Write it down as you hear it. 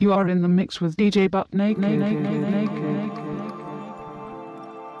You are in the mix with DJ Butt Naked.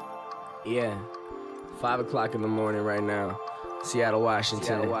 Yeah, 5 o'clock in the morning right now. Seattle,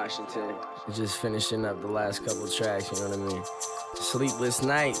 Washington. Just finishing up the last couple tracks, you know what I mean? Sleepless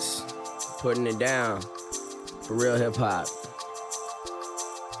nights, putting it down for real hip hop.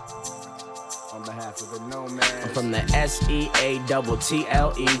 On behalf of the Nomads. I'm from the SEATTLE.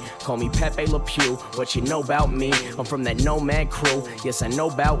 Call me Pepe Le Pew. What you know about me? I'm from that Nomad crew. Yes, I know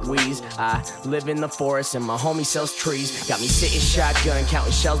about weeds. I live in the forest and my homie sells trees. Got me sitting shotgun,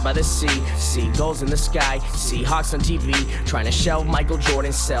 counting shells by the sea. Seagulls in the sky, Seahawks on TV. Trying to shelve Michael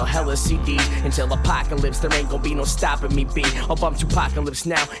Jordan, sell hella CDs. Until apocalypse, there ain't gonna be no stopping me, B. I'll bump to apocalypse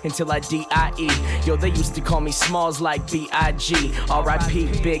now until I DIE. Yo, they used to call me Smalls like B.I.G.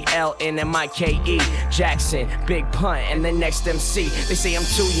 R.I.P. Big L N M I K E. Jackson, Big Punt, and the next MC. They say I'm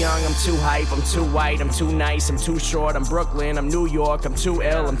too young, I'm too hype, I'm too white, I'm too nice, I'm too short, I'm Brooklyn, I'm New York, I'm too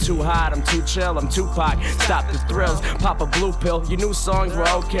ill, I'm too hot, I'm too chill, I'm Tupac. Stop the thrills, pop a blue pill. Your new songs were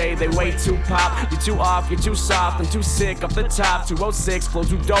okay, they way too pop. You're too off, you're too soft, I'm too sick off the top. 206, flow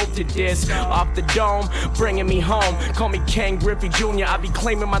too dope to diss. Off the dome, bringing me home. Call me Ken Griffey Jr., I be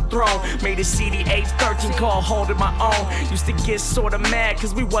claiming my throne. Made a CD age 13 call holding my own. Used to get sorta mad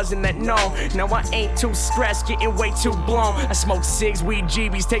cause we wasn't that known. Now I ain't too stressed, getting way too blown. I smoke cigs, weed,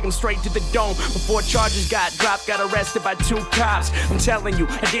 GBs, take them straight to the dome. Before charges got dropped, got arrested by 2 cops. I'm telling you,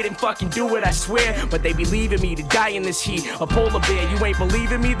 I didn't fucking do it, I swear. But they be leaving me to die in this heat. A polar bear, you ain't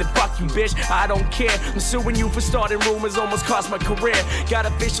believing me? Then fuck you, bitch, I don't care. I'm suing you for starting rumors, almost cost my career. Got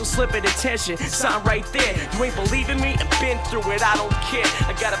official slip of detention, sign right there. You ain't believing me? I've been through it, I don't care.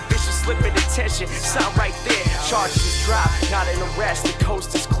 I got official slip of detention, sign right there. Charges is dropped, not an arrest. The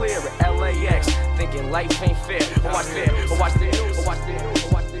coast is clear at LAX. Thinking life ain't fair. Watch this.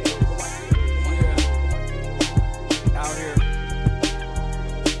 Out here.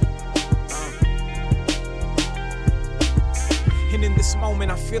 And in this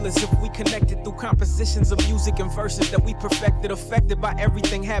moment I feel as if we connected through compositions of music and verses that we perfected. Affected by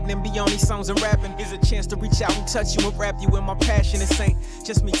everything happening beyond these songs and rapping. Is a chance to reach out and touch you and wrap you in my passion. This ain't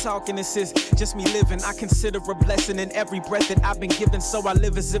just me talking, this is just me living. I consider a blessing in every breath that I've been given. So I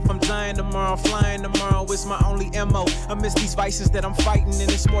live as if I'm dying tomorrow, flying tomorrow is my only MO. Amidst these vices that I'm fighting,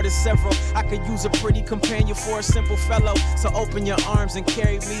 and it's more than several. I could use a pretty companion for a simple fellow. So open your arms and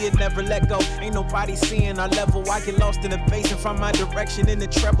carry me and never let go. Ain't nobody seeing our level. I get lost in the bass and find my direction in the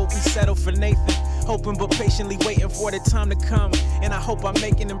treble. We settle for Nathan, hoping but patiently waiting for the time to come. And I hope I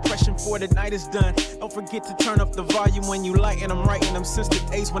make an impression before the night is done. Don't forget to turn up the volume when you light. And I'm writing them since the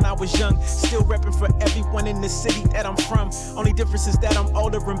days when I was young. Still repping for everyone in the city that I'm from. Only difference is that I'm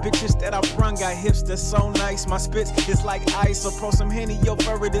older and bitches that I brung. Got hips that's so nice, my spits is like ice. So pour some Henny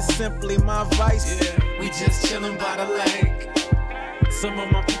over it is simply my vice. Yeah, we just chillin' by the lake. Some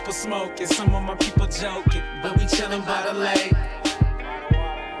of my people smoking, some of my people joking, but we chillin' by the lake.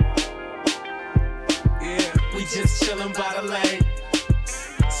 Yeah, we just chillin' by the lake.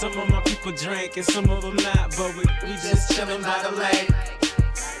 Some of my people drinking, some of them not, but we just chillin' by the lake.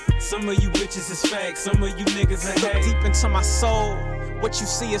 Some of you bitches is fake, some of you niggas are hate. Look deep into my soul. What you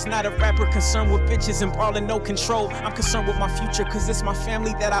see is not a rapper concerned with bitches and brawling, no control. I'm concerned with my future, cause it's my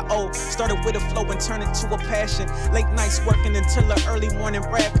family that I owe. Started with a flow and turned it to a passion. Late nights working until the early morning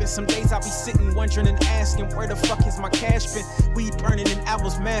rapping. Some days I be sitting wondering and asking, where the fuck is my cash been? Weed burning and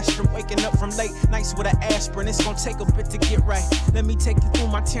albums mastering. Waking up from late nights with an aspirin. It's gonna take a bit to get right. Let me take you through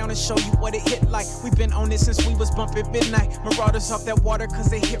my town and show you what it hit like. We've been on it since we was bumping midnight. Marauders off that water cause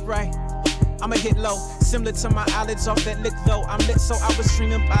they hit right. I'ma hit low, similar to my eyelids off that lick though. I'm lit so I was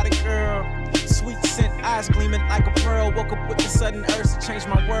dreaming about a girl. Sweet scent, eyes gleaming like a pearl. Woke up with the sudden urge to change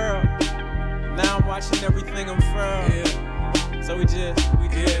my world. Now I'm watching everything unfurl. Yeah. So we just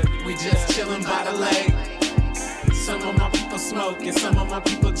chillin' by the lake. Some of my people smoking, some of my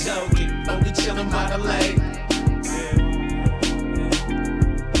people joking, but we chillin' by the lake. Yeah.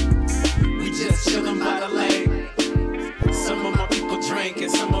 We just chillin' by the lake. Some of my people drinking,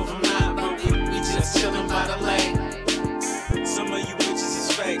 some of them not, but we just chillin' by the lake. Some of you bitches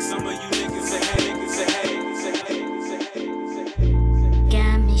is fake, some of you niggas are hate.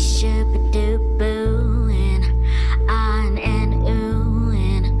 Got me shooba-doo-boo-in, on and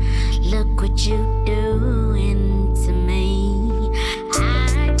ooh-in. Look what you doing to me.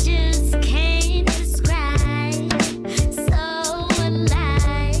 I just can't describe. So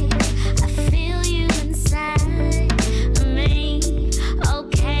alive, I feel you inside.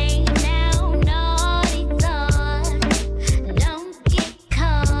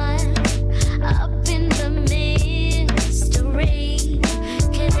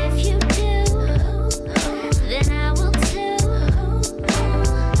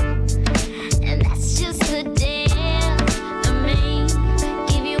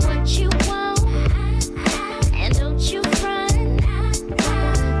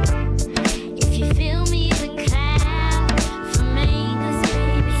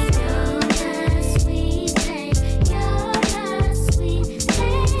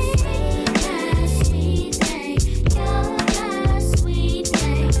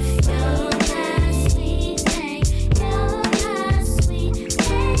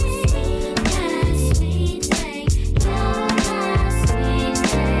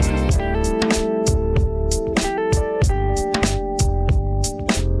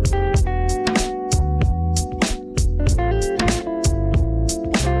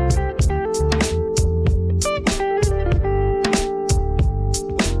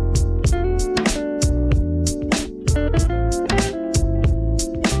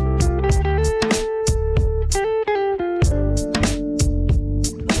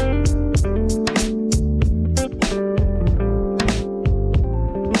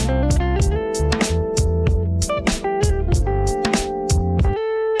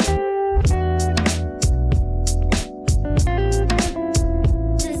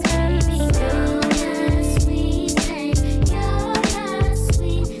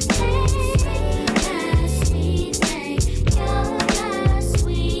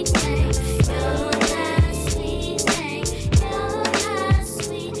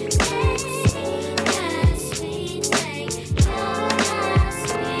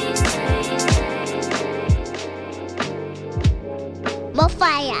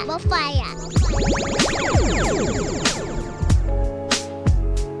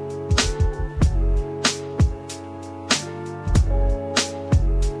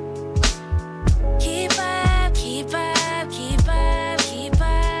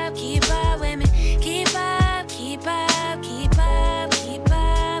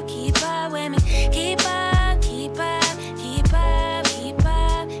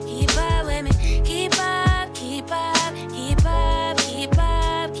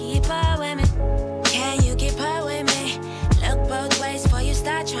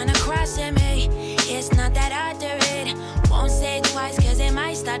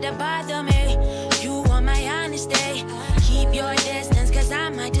 can't bother me. You want my honesty. Keep your distance, cause I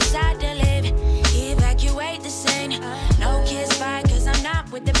might decide to leave. Evacuate the scene. No kiss bye, cause I'm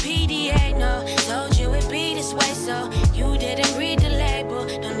not with the PDA, no. Told you it'd be this way, so you didn't read the label.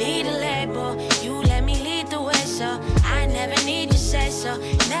 Don't need a label. You let me lead the way, so I never need to say so.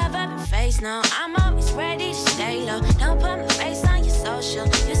 Never been faced, no. I'm always ready to stay low. Don't put my face on your social.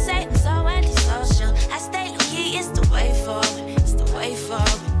 You say I'm so antisocial. I stay low key, it's the way forward. It's the way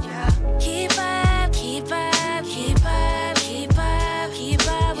forward, yeah. Keep up, keep up, keep up, keep up, keep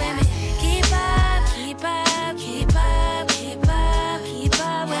up with me. Keep up, keep up, keep up, keep up, keep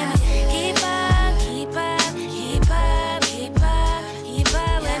up with me. Keep up, keep up, keep up, keep up, keep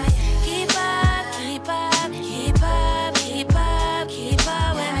up with me. Keep up, keep up, keep up, keep up, keep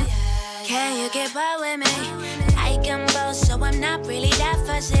up with me. Can you keep up with me? I can boast, so I'm not really that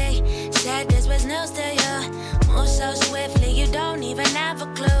fussy. Said this was news to you. Move so swiftly, you don't even have a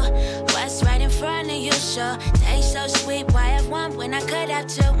clue. What's right in front of you, sure. Taste so sweet, why have one when I could have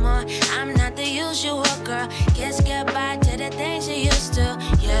two more? I'm not the usual girl. Kiss goodbye to the things you used to.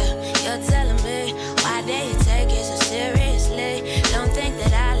 Yeah, you're telling me, why do you take it so seriously? Don't think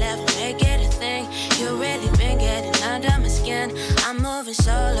that I'll ever make it a thing. You really been getting under my skin. I'm moving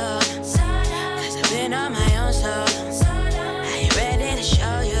solo, cause I've been on my own solo. I ain't ready to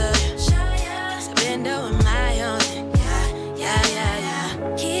show you, cause I've been doing my own thing. Yeah, yeah,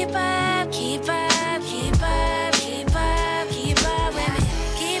 yeah. Keep up, keep up, keep up, keep up, keep up with me.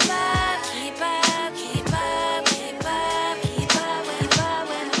 Keep up, keep up, keep up, keep up, keep up, keep up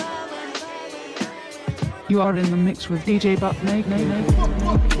with me. You are in the mix with DJ Bucknake.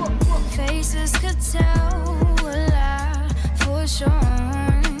 Faces could tell a lot for sure,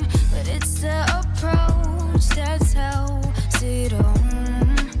 but it's the approach that tells it all.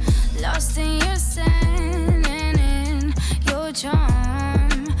 Lost in your sand and in your charm,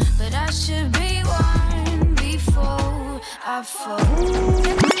 but I should be one before I fall.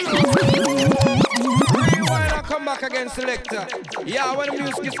 Rewind and come back again, selector. Yeah, when the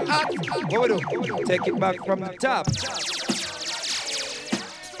music is hot, what we do? Take it back from the top.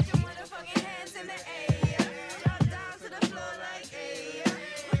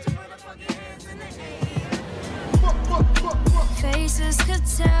 Faces could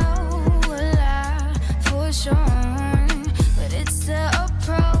tell a lot for sure, but it's the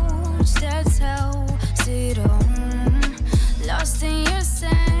approach that tells it all. Lost in your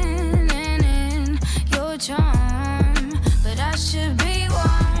sand and in your charm, but I should be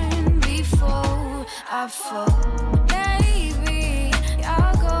one before I fall. Baby,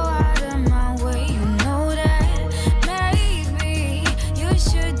 I'll go out of my way, you know that. Maybe you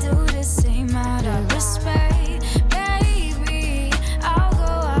should do the same out of respect.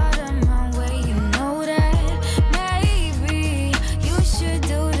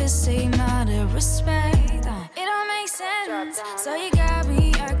 So you got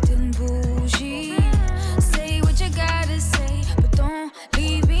me acting bougie. Say what you gotta say, but don't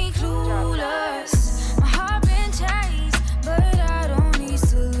leave me clueless. My heart been chased, but I don't need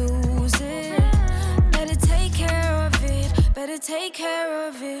to lose it. Better take care of it, better take care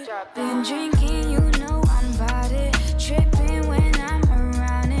of it. Been drinking, you know I'm about it. Tripping when I'm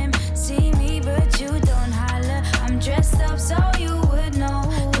around him. See me, but you don't holler. I'm dressed up so you would know.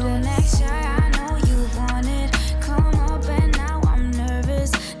 Don't act shy, I know you want it. Come up and now I'm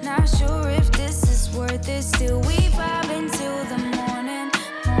nervous. Not sure if this is worth it. Still we vibe until the morning.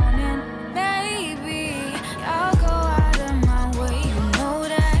 Baby, I'll go out of my way, you know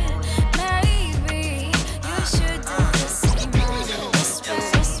that. Maybe you should do the same.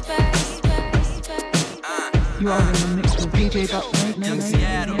 Respect. You are in the mix with DJ Bucknake.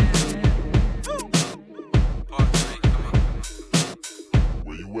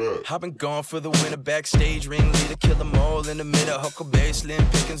 I've been gone for the winter, backstage ringleader, kill them all in the middle. Huckle baseline,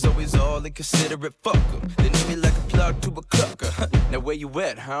 pickings always all inconsiderate. Fuck 'em, they need me like a plug to a clucker. Now where you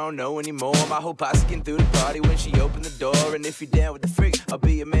at? I don't know anymore. My whole posse getting through the party when she opened the door. And if you're down with the freak, I'll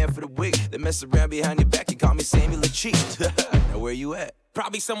be your man for the week. They mess around behind your back, you call me Samuel Cheat. Now where you at?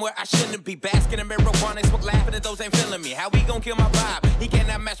 Probably somewhere I shouldn't be. Basking in marijuana, smoke laughing at those ain't feeling me. How we gon' kill my vibe? He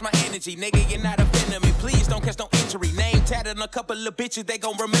cannot match my energy. Nigga, you're not offending me. Please don't catch no injury. Name tatted on a couple of bitches, they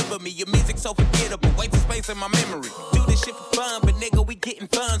gon' remember me. Your music's so forgettable, waste of space in my memory. Do this shit for fun, but nigga, we getting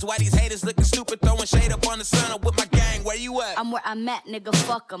funds. Why these haters looking stupid, throwing shade up on the sun? I'm with my gang, where you at? I'm where I'm at, nigga,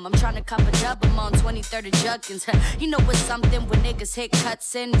 fuck 'em. I'm tryna cop a dub, I'm on 20-30 juggins. You know what's something when niggas hit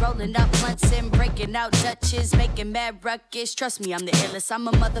cuts in, rolling up blunts in, breaking out Dutches, making mad ruckus. Trust me, I'm the illest. I'm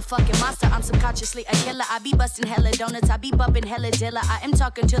a motherfucking monster. I'm subconsciously a killer. I be busting hella donuts. I be bumping hella dilla. I am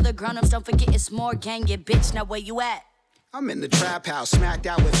talking to the grown-ups. Don't forget it's more gang, yeah, bitch. Now where you at? I'm in the trap house, smacked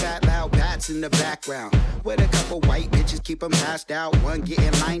out with fat loud bats in the background. With a couple white bitches, keep them passed out. One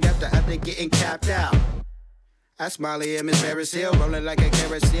getting lined up, the other getting capped out. I Smiley and Miss Ferris Hill, rolling like a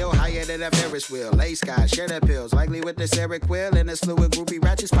carousel, higher than a Ferris wheel. Lace guys, share their pills, likely with the Sarah Quill and a slew of groupie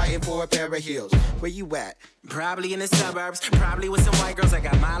ratchets fighting for a pair of heels. Where you at? Probably in the suburbs, probably with some white girls. I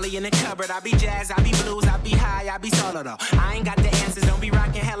got Molly in the cupboard. I be jazz, I be blues, I be high, I be solo though. I ain't got the answers, don't be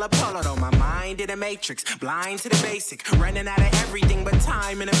rocking hella polo though. My mind in a matrix, blind to the basic, running out of everything but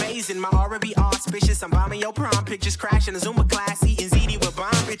time and amazing. My aura be auspicious, I'm bombing your prom pictures, crashing a Zumba class, eating ZD with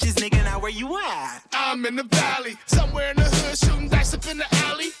bomb bitches. Nigga, now where you at? I'm in the valley, somewhere in the hood, shooting dice up in the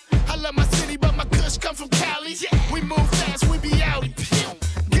alley. I love my city, but my kush come from Cali. We move fast, we be out.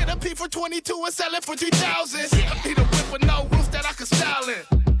 Get a P for 22 and sell it for 3,000. I need a whip with no roof that I can style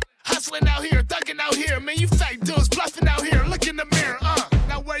in. Hustling out here, thugging out here. Man, you fake dudes bluffing out here. Look in the mirror,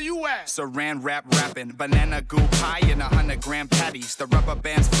 Now where you at? Saran wrap rapping, banana goo pie and 100-gram patties. The rubber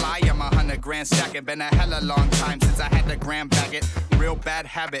bands fly, I'm 100-grand stacking. Been a hella long time since I had to gram bag it. Real bad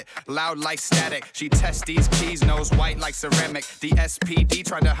habit, loud like static. She tests these keys, nose white like ceramic. The SPD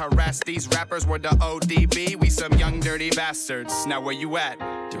tried to harass these rappers. We're the ODB, we some young dirty bastards. Now where you at?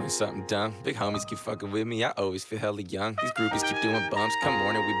 Doing something dumb. Big homies keep fucking with me. I always feel hella young. These groupies keep doing bumps. Come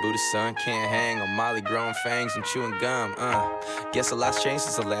morning, we boo the sun. Can't hang on Molly growing fangs and chewing gum. Guess a lot's changed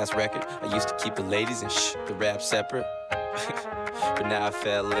since the last record. I used to keep the ladies and the rap separate. But now I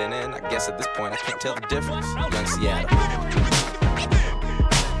fell in it. I guess at this point I can't tell the difference. Young Seattle.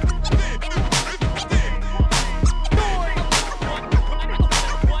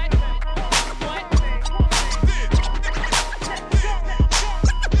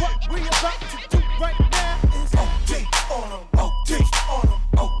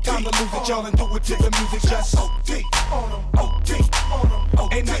 Y'all and do it to the music, just OD on them, OD on them.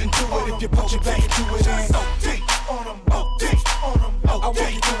 Ain't nothing to it if you put your back into it. And OD on them, OD on them. I want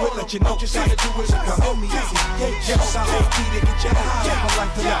you to do it, let you know just how to do it. Come me easy, yes, I OD to get you high. I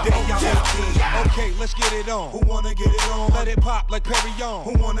like the day y'all OD. Okay, let's get it on. Who wanna get it on? Let it pop like Perry on.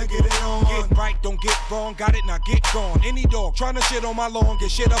 Who wanna get it on? Get right, don't get wrong. Got it, now get gone. Any dog trying to shit on my lawn, get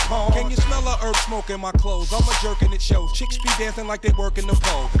shit up on. Can you smell a herb smoke in my clothes? I'm a jerk and it shows. Chicks be dancing like they working the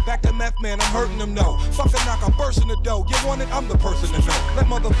pole. Back to meth, man, I'm hurting them, no. Fuck a knock, I'm bursting the dough. You want it, I'm the person to know. Let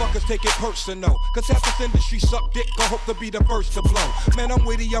motherfuckers take it personal. Cause half this industry suck dick, I hope to be the first to blow. Man, I'm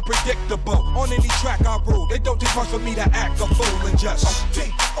witty, unpredictable. On any track I rule. They don't take much for me to act a fool and just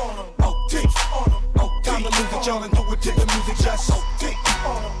OD on them, OD on them. Time to lose it, y'all, and do it to the music, just OD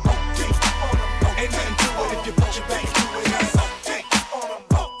on them, OD on them. Ain't nothing to it if you put your back to it. OD on them,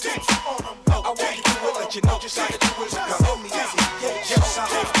 OD on them. I want you to do it, let you know just how to do it. Come me easy, yes, I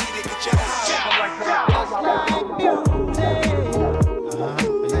OD to get you high.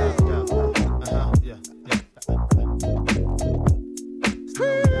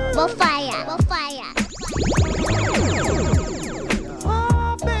 We'll fire, we'll fire.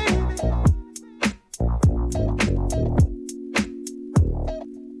 Oh, baby.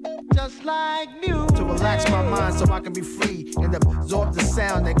 Just like you. To relax my mind so I can be free and absorb the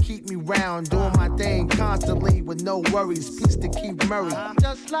sound that keep me round, doing my thing constantly with no worries. Peace to Keith Murray.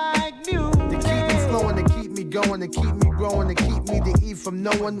 Just like you. To keep me flowing, to keep me going, to keep me growing, to keep me to eat from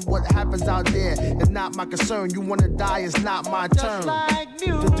knowing what happens out there. It's not my concern. You wanna die, it's not my turn. Like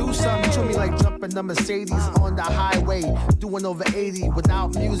you. To do something to me like jumping the Mercedes on the highway, doing over 80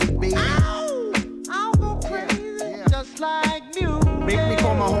 without music, baby. Ow! I'll go crazy. Yeah. Just like you. Make me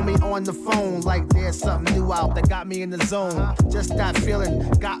call my homie on the phone like there's something new out that got me in the zone. Just that feeling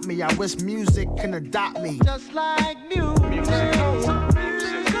got me. I wish music can adopt me. Just like you. Music.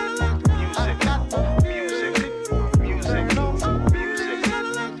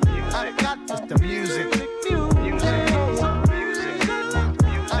 It's the music.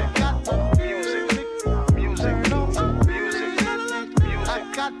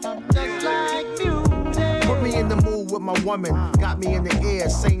 Put me in the mood with my woman. Got me in the air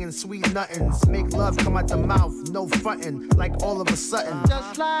saying sweet nothings. Make love come out the mouth, no frontin'. Like all of a sudden.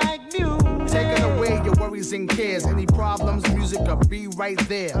 Just like you. Taking away your worries and cares. Any problems, music will be right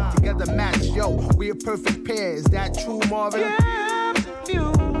there. Together match, yo, we a perfect pair. Is that true, Marvin? Yeah,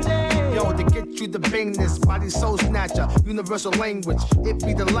 music. Yo, to get you the bangness, body soul snatcher, universal language. It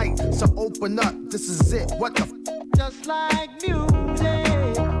be the light, so open up. This is it. What the Just like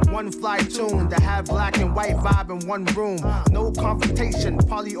music. One fly tune to have black and white vibe in one room. No confrontation,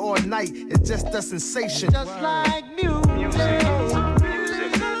 party all night. It's just a sensation. Just like music.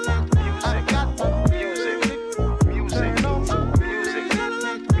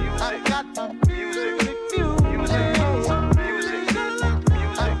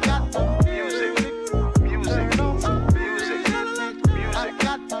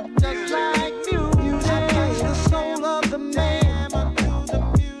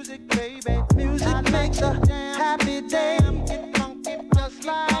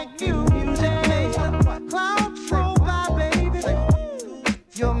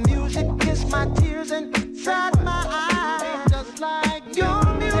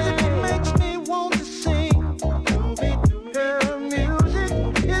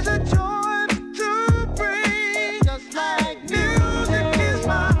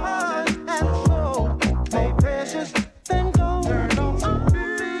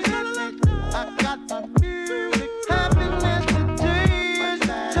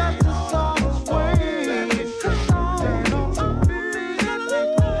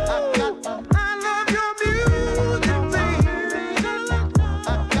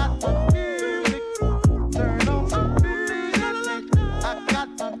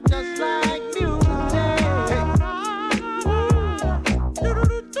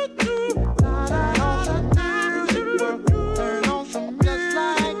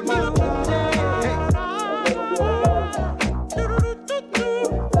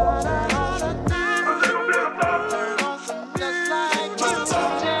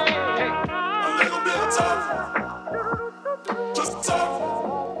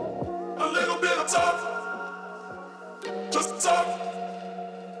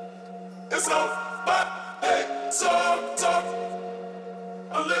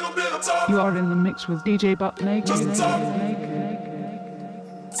 You are in the mix with DJ Buck Naked.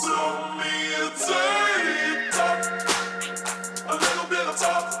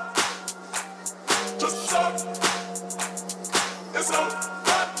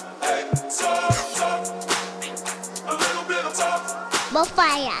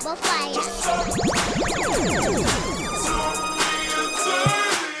 Fire.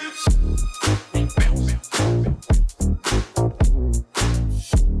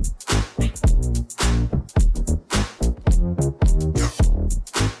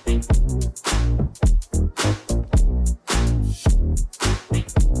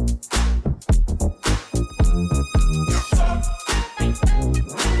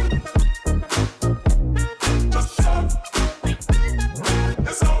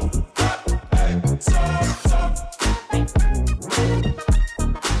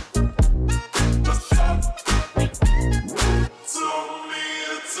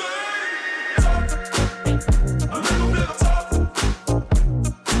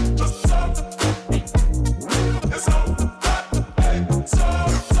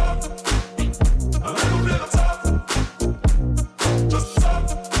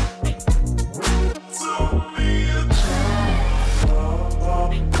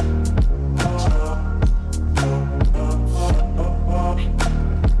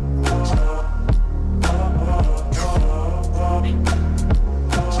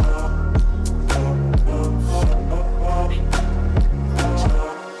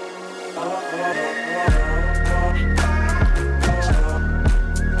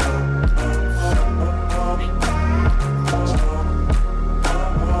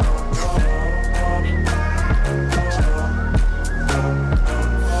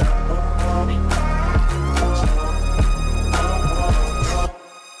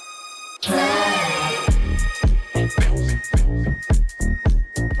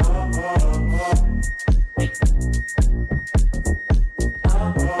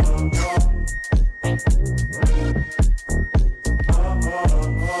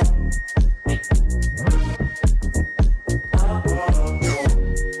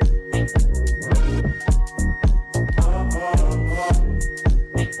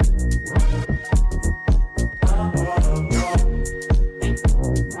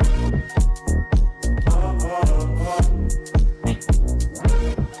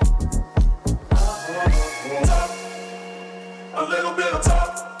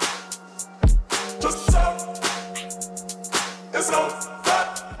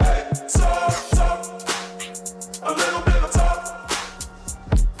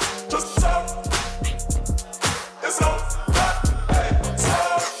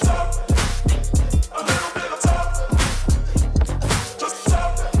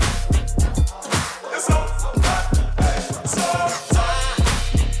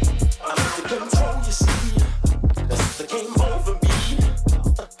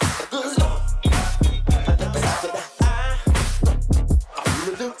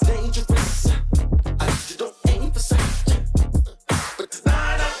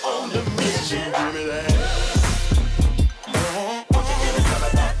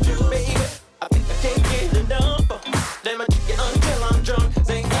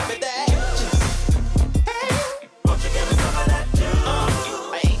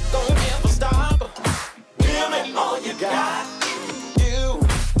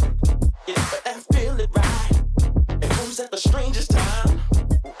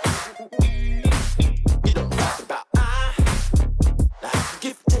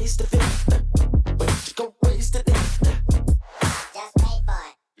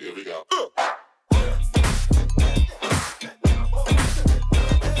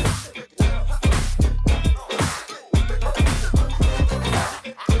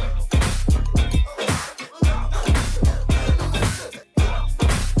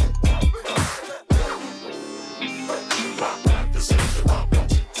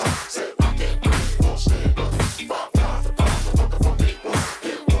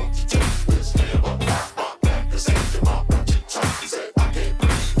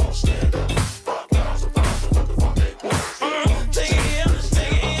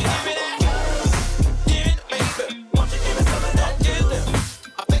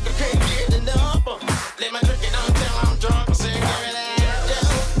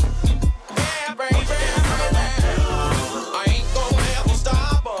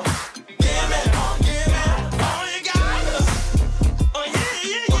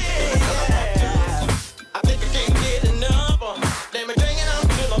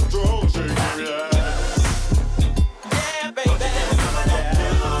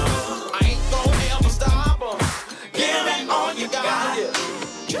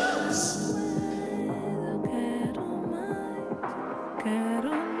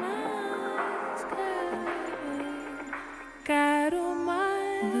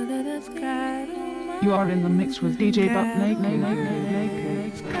 You are in the mix with DJ Buck Lake.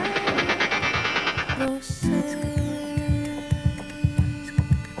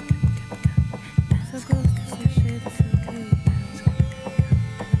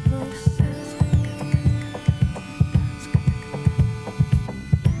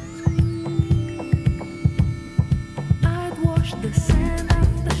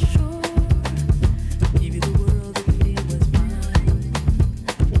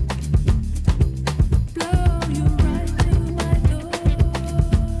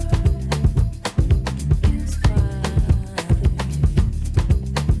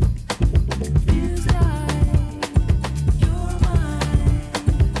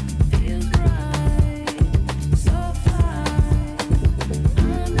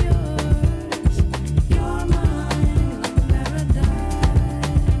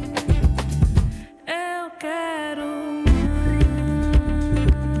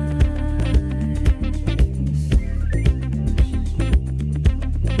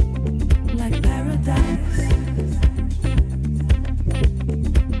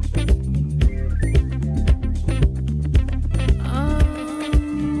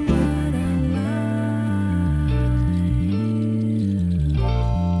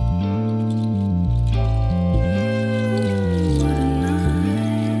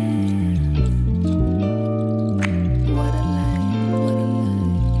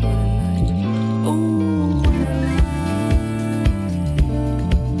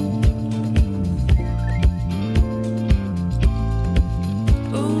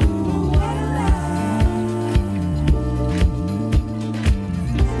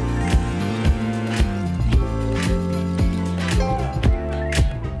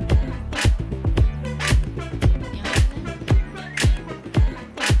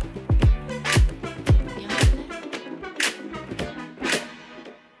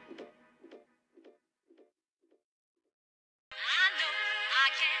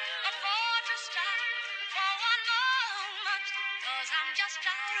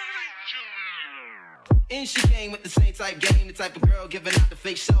 And she came with the same type game, the type of girl giving out the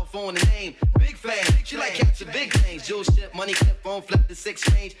fake cell phone and name. Big fan, she like catching big things. Jewel ship, money clip, phone flip the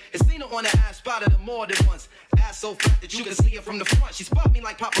 6 range. And seen her on the ass, spotted her more than once. Ass so fat that you can see her from the front. She spot me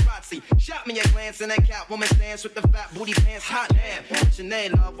like paparazzi. Shot me a glance in that Catwoman stance with the fat booty pants. Hot damn. What's your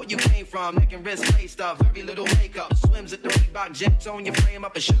name, love? Where you came from? Neck and wrist laced up. Very little makeup. Swims at the Reebok jet. Tone your frame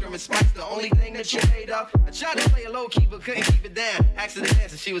up and sugar and spice. The only thing that you made up. I tried to play a low key but couldn't keep it down. Asked her to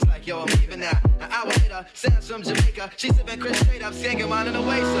dance and she was like, yo, I'm leaving now. An hour later, Sam's from Jamaica. She sipping Chris straight up, skanking mine in the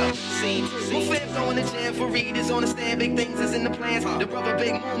waist up. Scene. My fam going to jam for readers on the stand. Big things is in the plans. The brother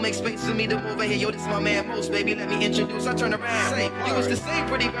Big Moon makes space for me to move over here. Yo, this my man Most, baby. Let me introduce. I turn around. Say, you was the same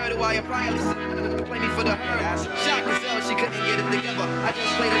pretty bird who I applied. Play me for the herd. Shocked as hell, she couldn't get it together. I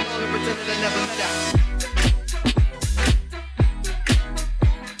just played along and pretended I never met her.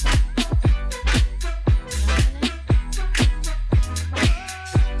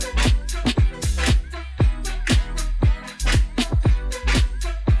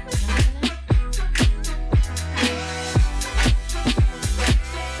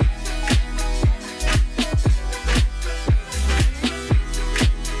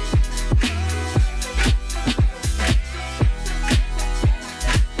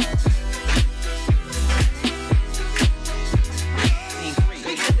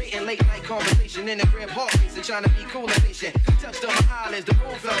 In the crib, hard racing, trying to be cool and patient. Touched on my eyelids, the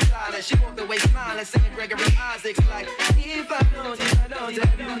room felt silent. She walked away smiling, singing Gregory Isaacs like, if I don't,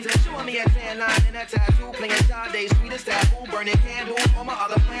 showing me a tan line and a tattoo, playing Sade, sweetest taboo, burning candles. All my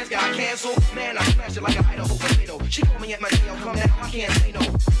other plans got canceled. Man, I smashed it like a Idaho potato. She called me at my tail, come now, I can't say no.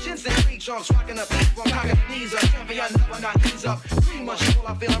 Ginseng free trunks, rocking up beat from cocking her knees up. Champion, never not ease up. 3 months, she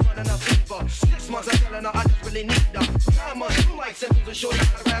I feel I'm running up fever. 6 months, I'm telling her I just really need her. 9 months, you like symptoms of shorty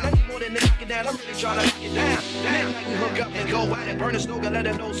around. I need more than to knock it down. I'm really trying to knock it down. Damn, like we hook up and go at it. Burn a snow, let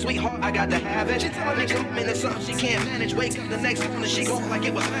her know, sweetheart, I got to have it. She telling me commitment is something she can't manage. Wake up the next morning, she go like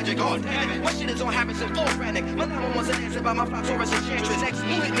it was magic. Oh, damn it. My shit is on habits and full frantic. My number one's an answer by my fly Taurus enchantress. Next,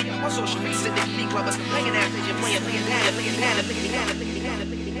 you hit me up on social media, sit the key clubbers. Laying ass, they just playing down, licking down, licking down, licking down,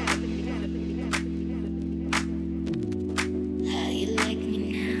 licking down.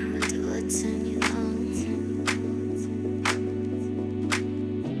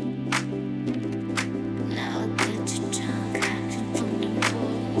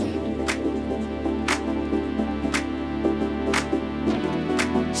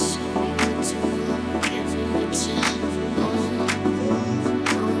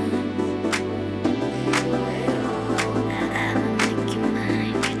 Make you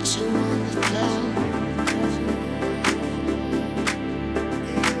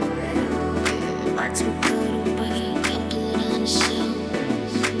Watch me go to work, I put on a show.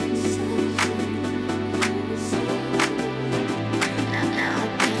 Now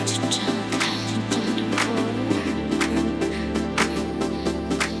I got you drunk, on the road.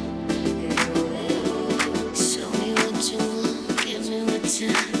 Show me what you want, give me what you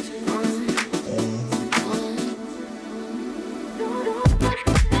want.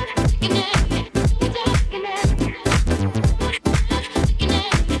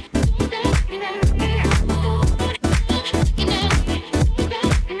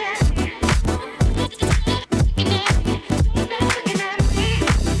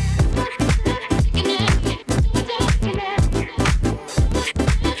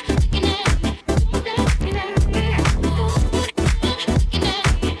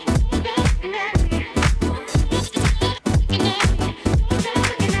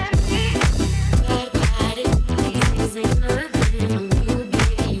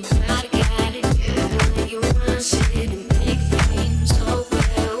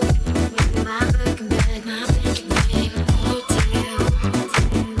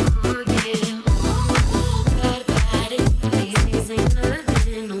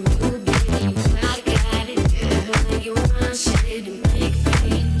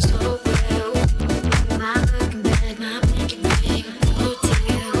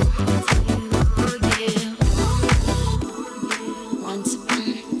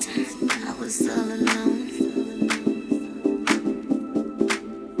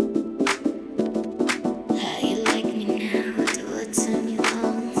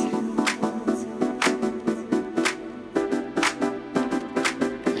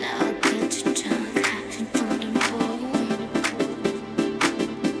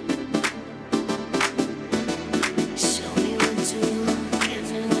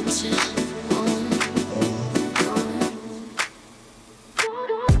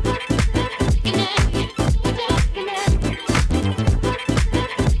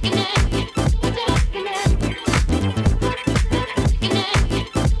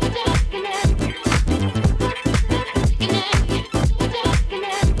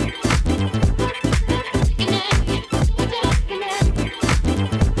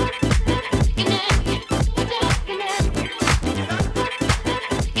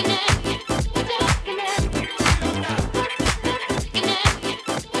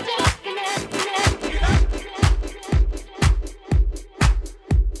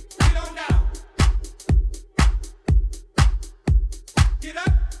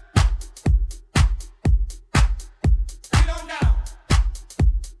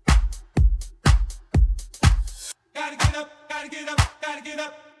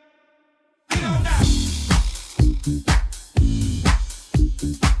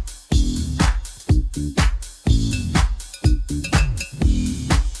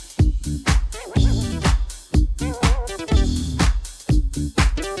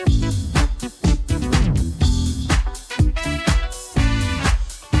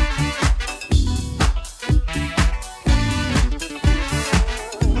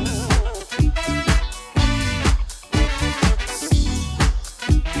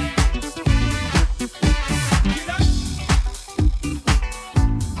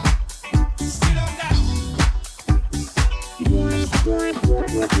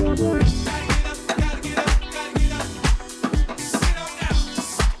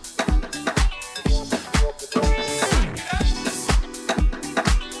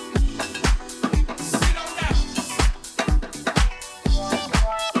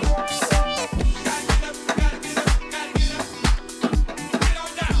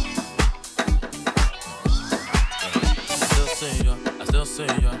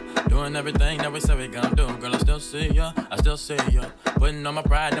 Everything that we said we gon' do, girl, I still see ya, I still see ya. Putting all my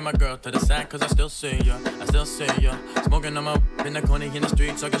pride and my girl to the side, cause I still see ya, I still see ya. Smoking on my in the corner in the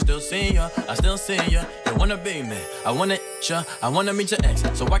street, so I can still see ya, I still see ya. You wanna be me, I wanna eat ya, I wanna meet your ex,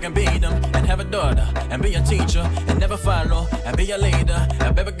 so I can be them, and have a daughter, and be a teacher, and never follow, and be a leader,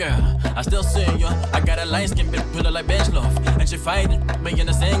 and baby girl, I still see ya. I got a light skin, bitch, pull her like bench loaf, and she fighting me in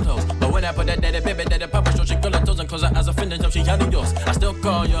the same clothes. But when I put that daddy, baby, daddy, papa, show she girl her toes and close her eyes, offended, so she out of yours. I still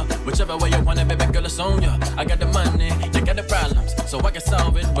call ya, whichever way you want it, baby girl, it's on ya. I got the money, you got the problems, so I can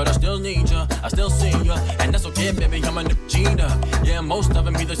solve it, but I still need ya, I still see ya, and that's okay, baby, I'm a new cheater. Yeah, most of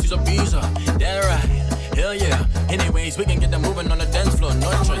them either she's a visa, that right, hell yeah. Anyways, we can get them moving on the dance floor,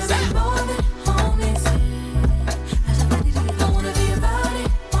 no choice.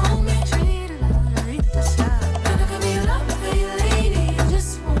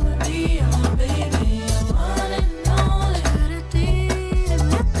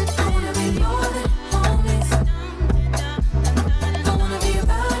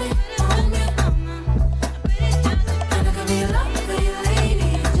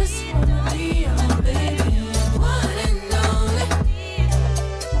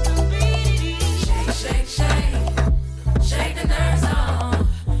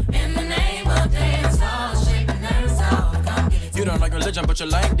 don't like religion, but you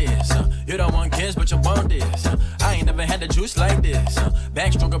like this. You don't want kids, but you want this. I ain't never had the juice like this.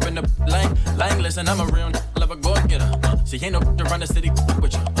 Backstroke up in the like listen, I'm a real love a go-getter. See, ain't no around the city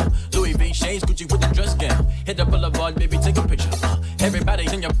with you. Louis V shades, Gucci with the dress gown. Hit the boulevard, baby, take a picture. Everybody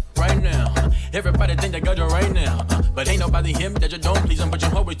in your right now. Everybody think they got you right now. But ain't nobody here that you don't please them. But you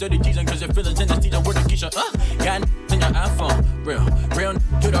always dirty teasing, cause your feelings in the teacher word of Keisha. Got in your iPhone, real,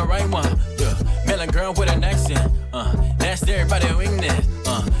 you the right one. Yeah, melon girl with an accent. That's everybody weakness.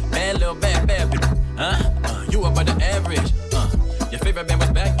 Bad little bad bitch. You above the average. Your favorite band was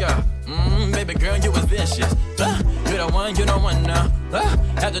back up. Baby girl, you was vicious. You the one, you don't want now.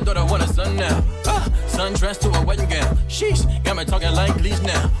 Had to throw the water sun now. Sundress to a wedding gown. Sheesh, got me talking like leaves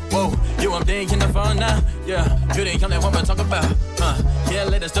now. Whoa, you I'm thinking the phone now. Yeah, you didn't come that one but talk about. Yeah,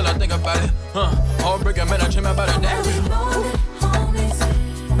 later still I think about it. All brick and man, I dream about it now.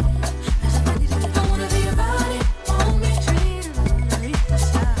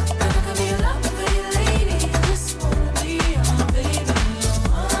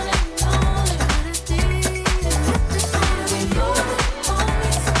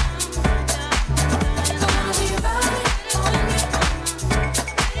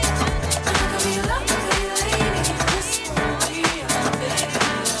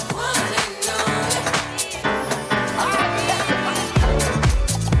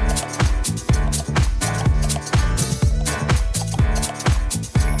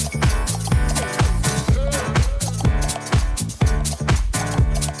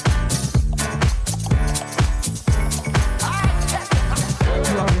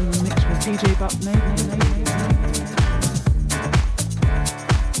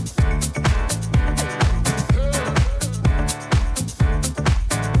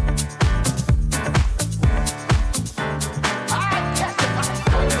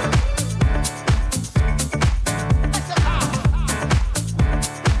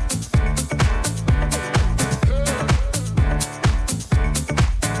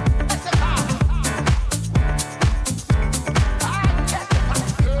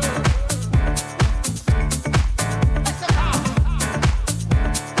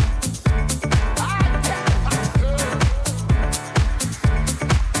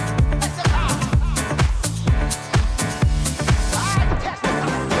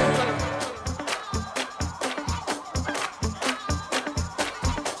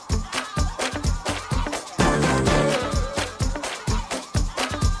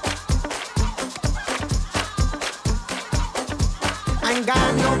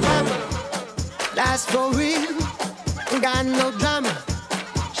 That's for real. Ain't got no drama.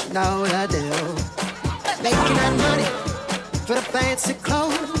 She know the deal. Making that money for the fancy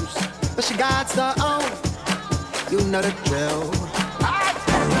clothes, but she got her own. You know the drill.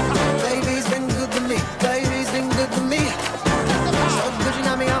 Baby's been good to me. Baby's been good to me. So good you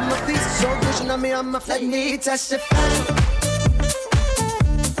know me, I'm a piece. So good you know me, I'm a let me testify.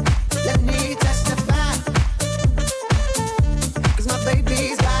 Let me testify. 'Cause my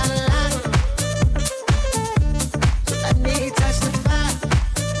baby's got a lot. So let me testify.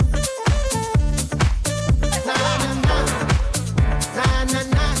 Na na na, na na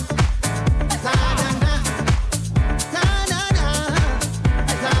na, na na na, na na na,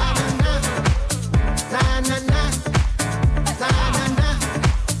 na na na, na na na, na na na,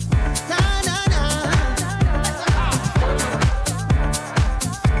 na na na.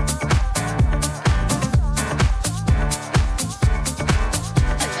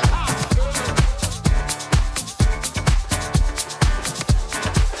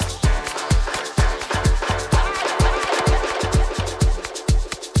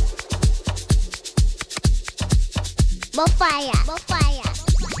 Bofaya. Bofaya.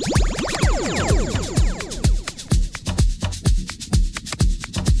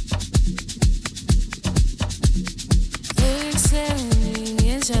 Fixing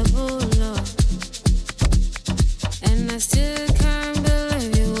is a bull, and I still can't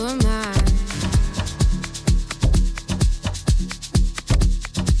believe you were mine.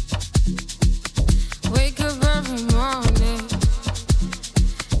 Wake up every morning,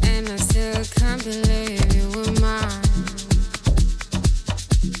 and I still can't believe you were mine.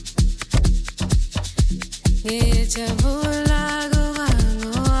 It's a bull.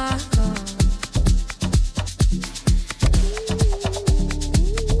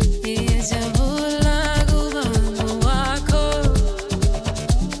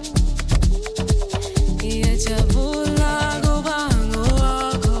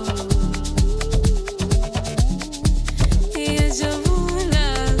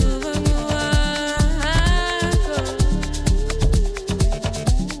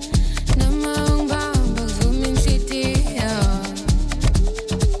 Nama umbang baguming city.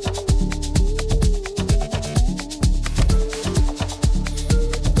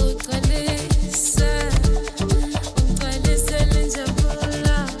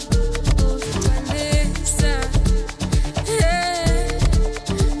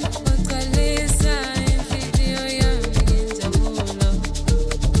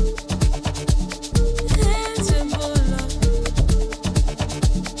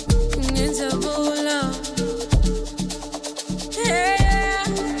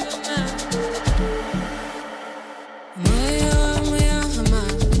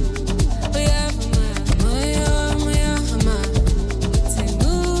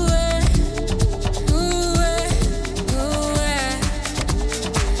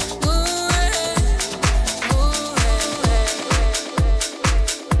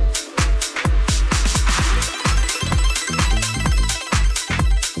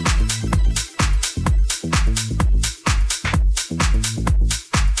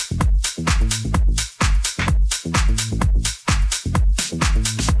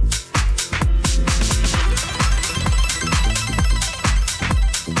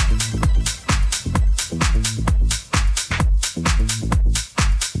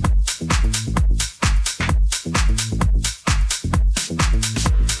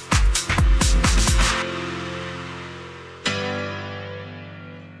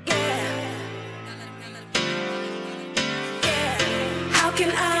 How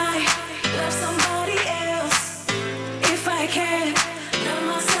can I love somebody else if I can't love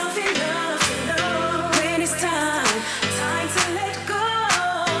myself enough to know when it's time to let go?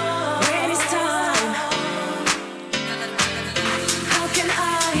 When it's time. How can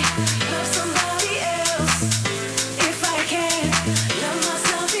I love somebody else if I can't love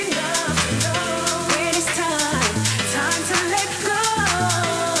myself enough to know when it's time to let go?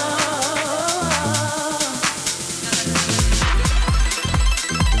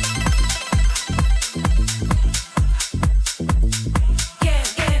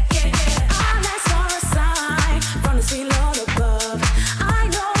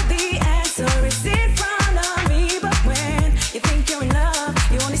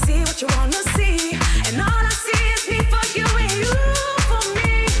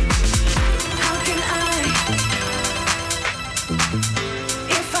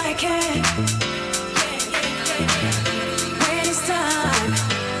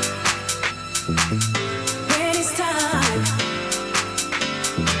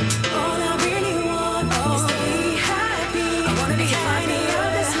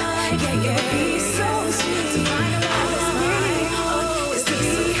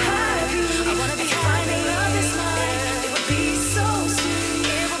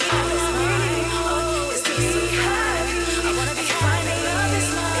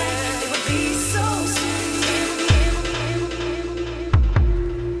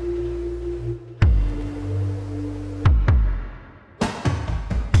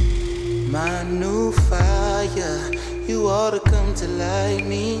 My new fire, you ought to come to light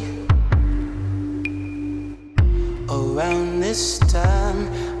me. Around this time,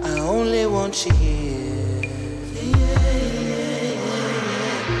 I only want you here.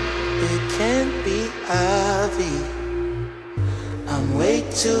 It can't be Ivy. I'm way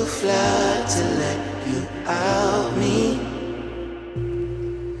too fly to let you out me.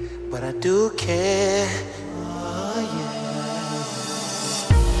 But I do care.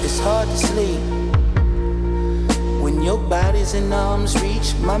 It's hard to sleep when your body's in arm's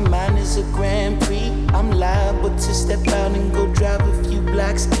reach. My mind is a Grand Prix. I'm liable to step out and go drive a few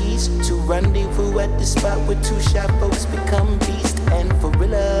blocks east to rendezvous at the spot where two shy folks become beasts. And for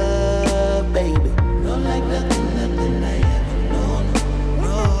real, baby, no like nothing I ever known.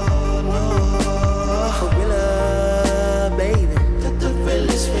 No. For real, baby, that the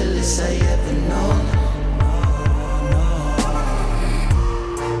realest I ever known.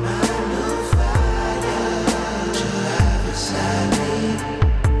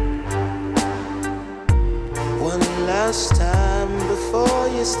 Last time before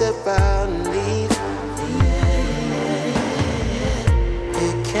you step out and leave.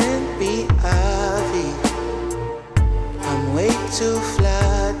 It can't be Ivy. I'm way too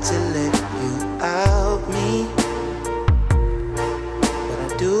fly to let you out me. But I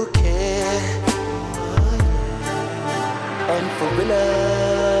do care. And for real,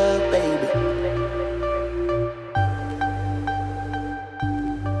 baby.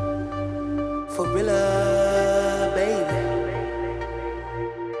 For real.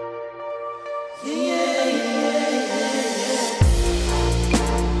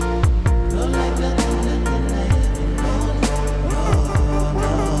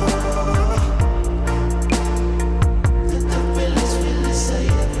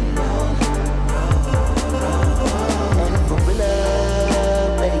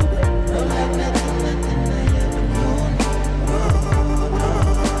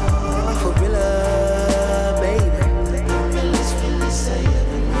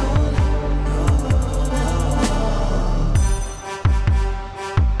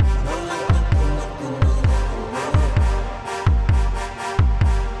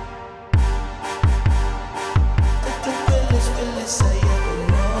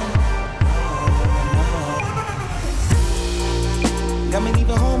 Got me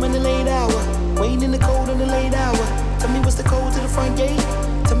leaving home in the late hour, waiting in the cold in the late hour. Tell me what's the code to the front gate.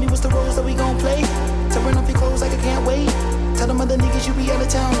 Tell me what's the roles that we gon' play. Tearing off your clothes like I can't wait. Tell them other niggas you be out of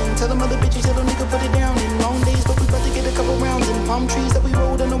town and tell them other bitches little nigga put it down. In long days, but we about to get a couple rounds in palm trees that we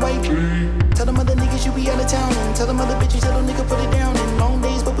rolled on the white. Tell them other niggas you be out of town and tell them other bitches little nigga put it down. In long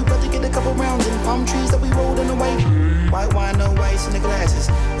days, but we about to get a couple rounds in palm trees that we rolled on the white. White wine, no ice in the glasses,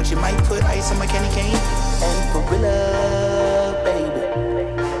 but you might put ice on my candy cane.